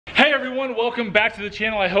Hey everyone, welcome back to the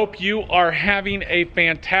channel. I hope you are having a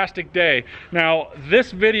fantastic day. Now,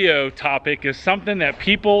 this video topic is something that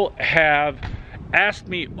people have asked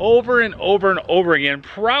me over and over and over again,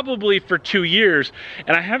 probably for 2 years,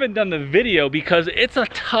 and I haven't done the video because it's a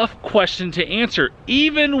tough question to answer.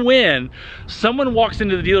 Even when someone walks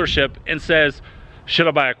into the dealership and says, should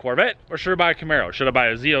I buy a Corvette or should I buy a Camaro? Should I buy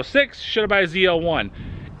a Z06? Should I buy a ZL1?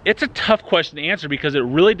 It's a tough question to answer because it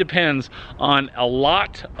really depends on a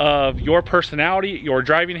lot of your personality, your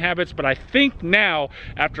driving habits. But I think now,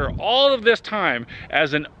 after all of this time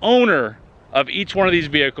as an owner of each one of these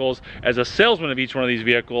vehicles, as a salesman of each one of these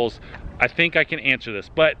vehicles, I think I can answer this.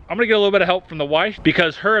 But I'm gonna get a little bit of help from the wife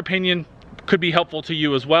because her opinion could be helpful to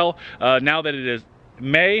you as well. Now that it is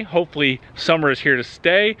May, hopefully summer is here to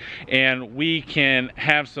stay and we can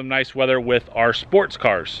have some nice weather with our sports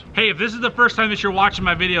cars. Hey, if this is the first time that you're watching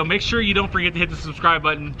my video, make sure you don't forget to hit the subscribe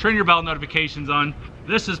button, turn your bell notifications on.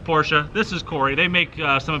 This is Portia, this is Corey. They make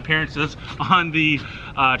some appearances on the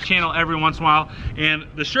channel every once in a while. And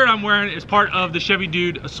the shirt I'm wearing is part of the Chevy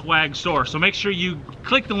Dude swag store. So make sure you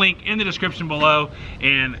click the link in the description below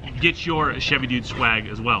and get your Chevy Dude swag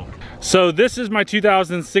as well. So this is my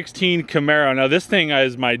 2016 Camaro. Now this thing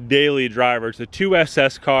is my daily driver. It's a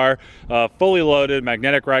 2SS car, fully loaded,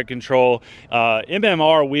 magnetic ride control.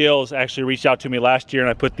 MMR Wheels actually reached out to me last year and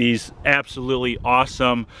I put these absolutely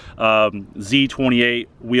awesome Z28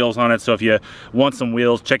 wheels on it. So if you want some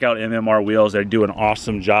wheels, check out MMR Wheels. They do an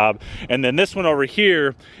awesome job. And then this one over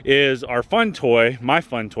here is our fun toy, my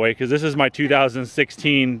fun toy, because this is my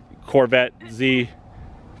 2016 Corvette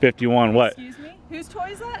Z51. What? Excuse me? Whose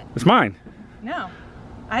toy is that? It's mine. No.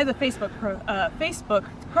 I have the Facebook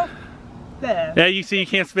pro there. Yeah, you see, you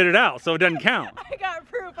can't spit it out, so it doesn't count. I got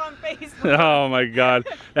proof on Facebook. Oh my God,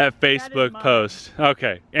 that Facebook post.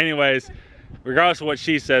 Okay, anyways, regardless of what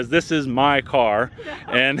she says, this is my car.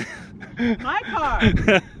 No. And my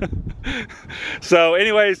car. So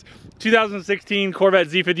anyways, 2016 Corvette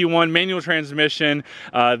Z51 manual transmission.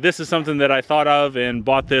 This is something that I thought of and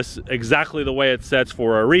bought this exactly the way it sets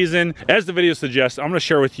for a reason. As the video suggests, I'm going to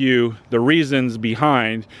share with you the reasons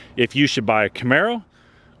behind if you should buy a Camaro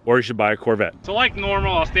or you should buy a Corvette. So like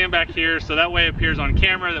normal, I'll stand back here so that way it appears on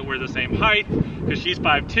camera that we're the same height, because she's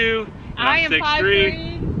 5'2", and I'm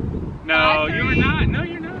 6'3". No, you're not. No,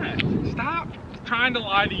 you're not. Stop trying to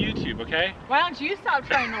lie to YouTube, okay? Why don't you stop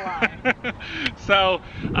trying to lie? So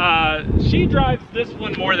she drives this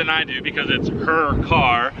one more than I do because it's her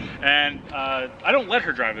car, and I don't let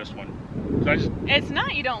her drive this one. So it's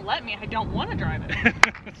not you don't let me, I don't want to drive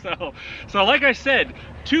it. so like I said,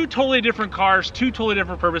 two totally different cars, two totally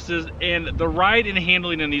different purposes, and the ride and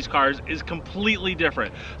handling in these cars is completely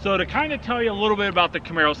different. So to kind of tell you a little bit about the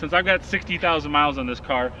Camaro, since I've got 60,000 miles on this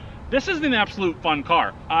car, this is an absolute fun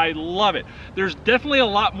car. I love it. There's definitely a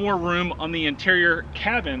lot more room on the interior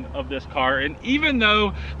cabin of this car, and even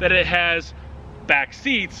though that it has back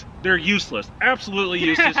seats, they're useless. Absolutely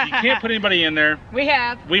useless. You can't put anybody in there. We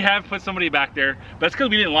have put somebody back there, but that's because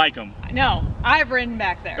we didn't like them. No, I've ridden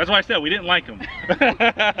back there. That's why I said we didn't like them.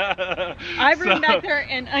 I've ridden back there,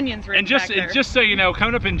 and Onion's ridden back there. And just so you know,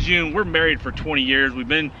 coming up in June, we're married for 20 years.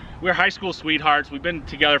 We're high school sweethearts. We've been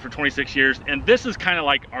together for 26 years, and this is kind of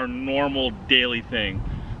like our normal daily thing.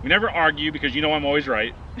 We never argue because you know I'm always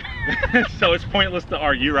right. So it's pointless to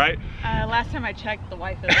argue, right? Last time I checked, the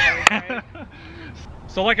wife is always right.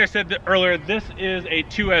 So like I said earlier, this is a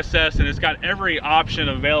 2SS and it's got every option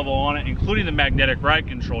available on it, including the magnetic ride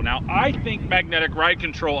control. Now, I think magnetic ride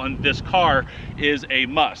control on this car is a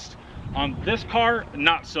must. On this car,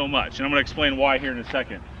 not so much, and I'm gonna explain why here in a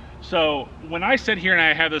second. So when I sit here and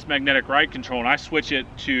I have this magnetic ride control and I switch it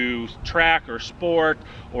to track or sport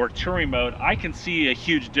or touring mode, I can see a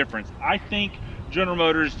huge difference. I think General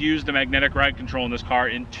Motors used the magnetic ride control in this car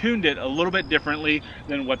and tuned it a little bit differently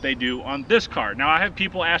than what they do on this car. Now, I have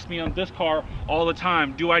people ask me on this car all the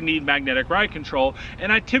time, do I need magnetic ride control?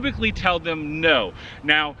 And I typically tell them no.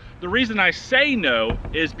 Now, the reason I say no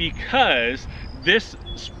is because this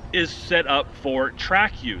is set up for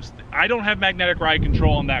track use. I don't have magnetic ride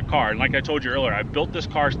control on that car, and like I told you earlier, I built this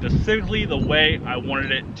car specifically the way I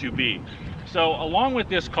wanted it to be. So along with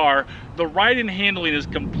this car, the ride and handling is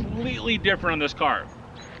completely different on this car.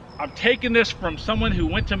 I'm taking this from someone who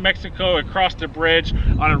went to Mexico across the bridge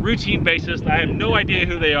on a routine basis. I have no idea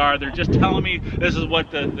who they are. They're just telling me this is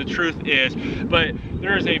what the truth is. But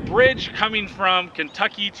there is a bridge coming from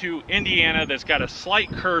Kentucky to Indiana that's got a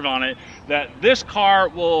slight curve on it that this car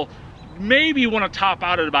will maybe want to top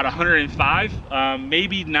out at about 105,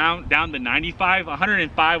 maybe now down to 95.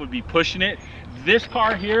 105 would be pushing it. This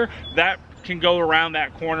car here, that can go around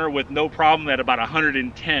that corner with no problem at about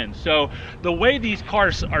 110. So the way these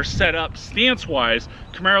cars are set up stance-wise,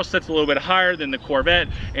 Camaro sits a little bit higher than the Corvette,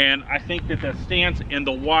 and I think that the stance and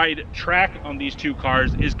the wide track on these two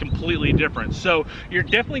cars is completely different. So you're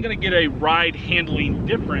definitely going to get a ride handling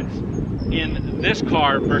difference in this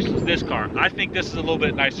car versus this car. I think this is a little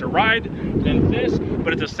bit nicer ride than this,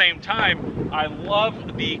 but at the same time, I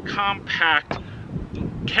love the compact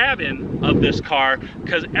cabin of this car,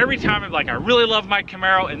 because every time I'm like, I really love my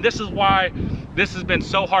Camaro, and this is why this has been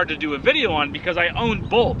so hard to do a video on, because I own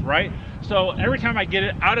both, right? So every time I get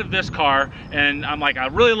it out of this car and I'm like, I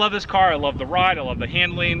really love this car, I love the ride, I love the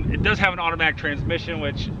handling. It does have an automatic transmission,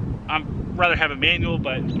 which I'm rather have a manual,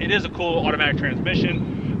 but it is a cool automatic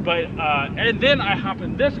transmission. But and then I hop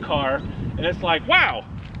in this car and it's like, wow,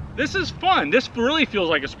 this is fun. This really feels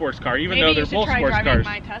like a sports car, even though they're both sports cars.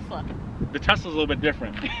 My Tesla. The Tesla's a little bit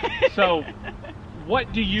different. So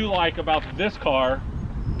what do you like about this car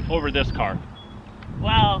over this car?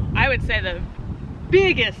 Well, I would say the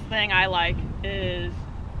biggest thing I like is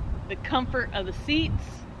the comfort of the seats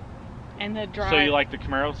and the drive. So you like the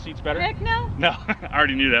Camaro seats better? Heck no. No, I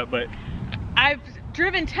already knew that, but I've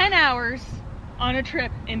driven 10 hours on a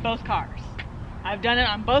trip in both cars. I've done it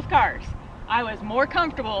on both cars. I was more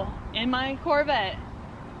comfortable in my Corvette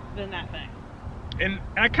than that thing. And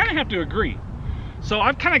I kind of have to agree. So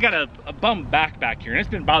I've kind of got a bum back here, and it's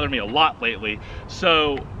been bothering me a lot lately.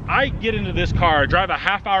 So I get into this car, drive a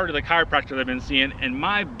half hour to the chiropractor that I've been seeing, and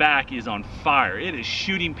my back is on fire. It is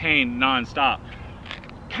shooting pain nonstop.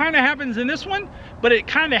 Kind of happens in this one, but it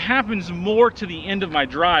kind of happens more to the end of my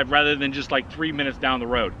drive rather than just like 3 minutes down the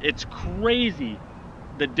road. It's crazy,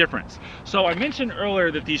 the difference. So I mentioned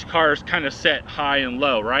earlier that these cars kind of set high and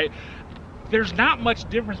low, right? There's not much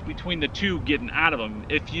difference between the two getting out of them.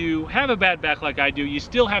 If you have a bad back like I do, you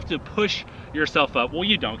still have to push yourself up. Well,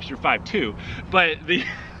 you don't, because you're 5'2", but the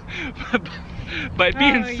but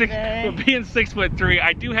being being 6'3",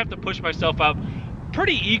 I do have to push myself up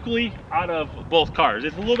pretty equally out of both cars.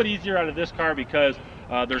 It's a little bit easier out of this car because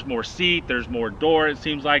there's more seat, there's more door. It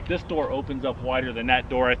seems like this door opens up wider than that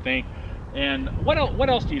door, I think. And what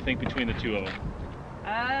else do you think between the two of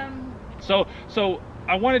them? So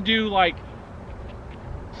I want to do like,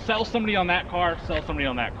 sell somebody on that car, sell somebody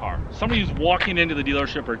on that car. Somebody who's walking into the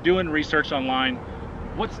dealership or doing research online,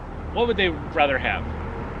 what would they rather have?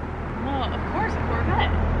 Well, of course, a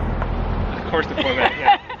Corvette. Of course, the Corvette.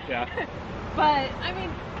 Yeah. But I mean,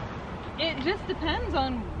 it just depends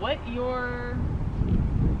on what your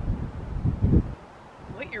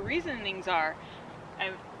reasonings are.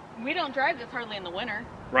 We don't drive this hardly in the winter.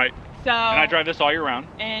 Right. So, and I drive this all year round.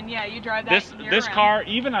 And yeah, you drive that this car,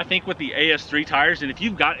 even I think with the AS3 tires, and if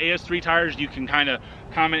you've got AS3 tires, you can kind of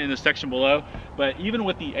comment in the section below, but even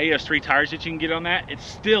with the AS3 tires that you can get on that, it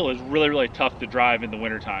still is really, really tough to drive in the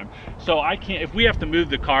wintertime. So I can't, if we have to move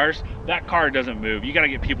the cars, that car doesn't move. You got to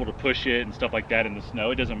get people to push it and stuff like that in the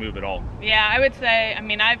snow. It doesn't move at all. Yeah, I would say, I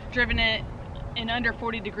mean, I've driven it in under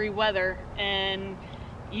 40-degree weather, and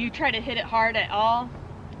you try to hit it hard at all,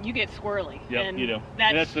 you get swirly. Yep, and you do.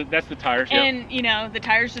 That's the tires. And yep. you know, the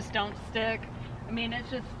tires just don't stick. I mean, it's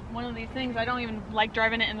just one of these things. I don't even like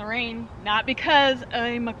driving it in the rain, not because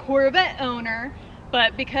I'm a Corvette owner,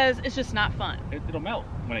 but because it's just not fun. It'll melt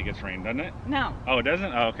when it gets rain, doesn't it? No. Oh, it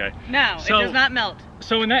doesn't? Oh, okay. No, so, it does not melt.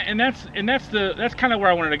 So that's kind of where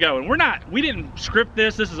I wanted to go. And we didn't script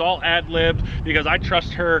this. This is all ad-libbed because I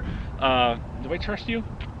trust her. Do I trust you?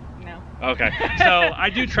 Okay, so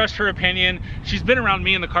I do trust her opinion. She's been around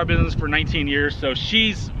me in the car business for 19 years, so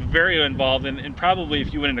she's very involved, and probably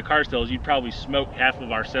if you went into car sales, you'd probably smoke half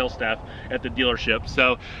of our sales staff at the dealership.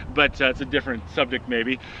 So, but it's a different subject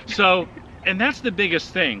maybe. So, and that's the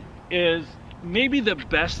biggest thing, is maybe the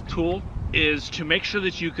best tool is to make sure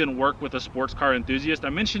that you can work with a sports car enthusiast.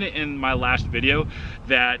 I mentioned it in my last video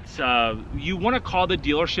that you want to call the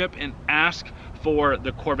dealership and ask for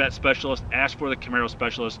the Corvette specialist, ask for the Camaro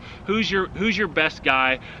specialist. Who's your best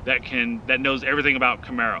guy that knows everything about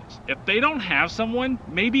Camaros? If they don't have someone,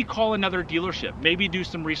 maybe call another dealership. Maybe do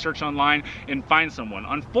some research online and find someone.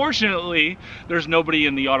 Unfortunately, there's nobody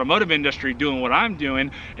in the automotive industry doing what I'm doing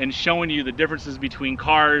and showing you the differences between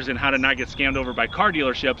cars and how to not get scammed over by car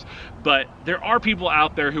dealerships. But there are people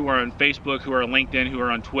out there who are on Facebook, who are on LinkedIn, who are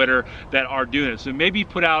on Twitter that are doing it. So maybe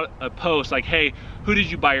put out a post like, hey, who did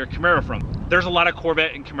you buy your Camaro from? There's a lot of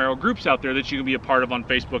Corvette and Camaro groups out there that you can be a part of on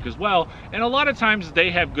Facebook as well, and a lot of times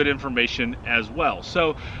they have good information as well.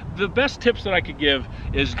 So the best tips that I could give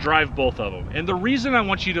is drive both of them. And the reason I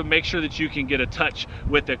want you to make sure that you can get a touch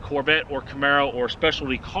with a Corvette or Camaro or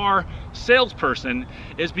specialty car salesperson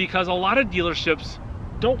is because a lot of dealerships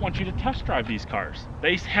don't want you to test drive these cars.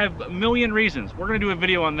 They have a million reasons. We're gonna do a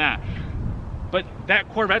video on that. But that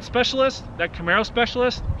Corvette specialist, that Camaro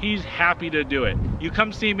specialist, he's happy to do it. You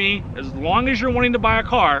come see me, as long as you're wanting to buy a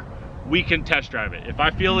car, we can test drive it. If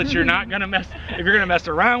I feel that you're not gonna mess, if you're gonna mess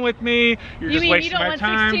around with me, you're just wasting my time. You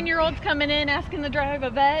don't want 16-year-olds coming in asking to drive a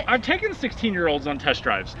vet? I've taken 16-year-olds on test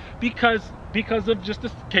drives because of just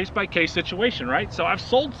a case-by-case situation, right? So I've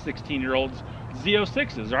sold 16-year-olds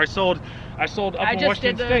Z06s, or I sold up in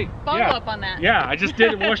Washington State. Follow-up on that. Yeah, I just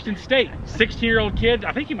did Washington State. 16-year-old kid,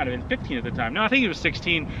 I think he might have been 15 at the time. No, I think he was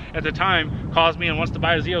 16 at the time, calls me and wants to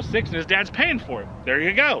buy a Z06 and his dad's paying for it. There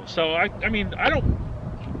you go. So I mean, I don't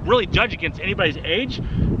really judge against anybody's age.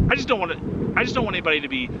 I just don't want anybody to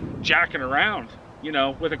be jacking around, you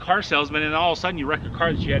know, with a car salesman, and all of a sudden you wreck a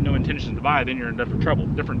car that you had no intention to buy. Then you're in different trouble.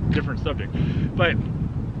 Different subject. But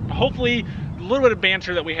hopefully a little bit of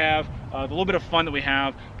banter that we have, a little bit of fun that we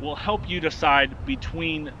have, will help you decide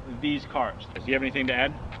between these cars. Do you have anything to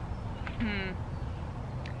add?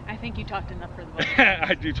 I think you talked enough for the book.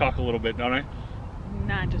 I do talk a little bit, don't I?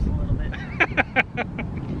 Not just a little bit.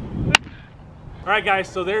 All right, guys,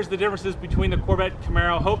 so there's the differences between the Corvette and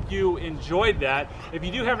Camaro. Hope you enjoyed that. If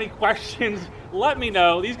you do have any questions, let me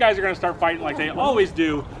know. These guys are going to start fighting like they always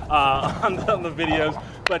do on the videos.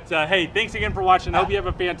 But hey, thanks again for watching. I hope you have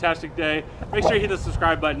a fantastic day. Make sure you hit the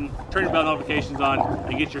subscribe button, turn your bell notifications on,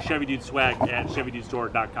 and get your Chevy Dude swag at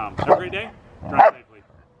ChevyDudeStore.com. Have a great day. Drive safe.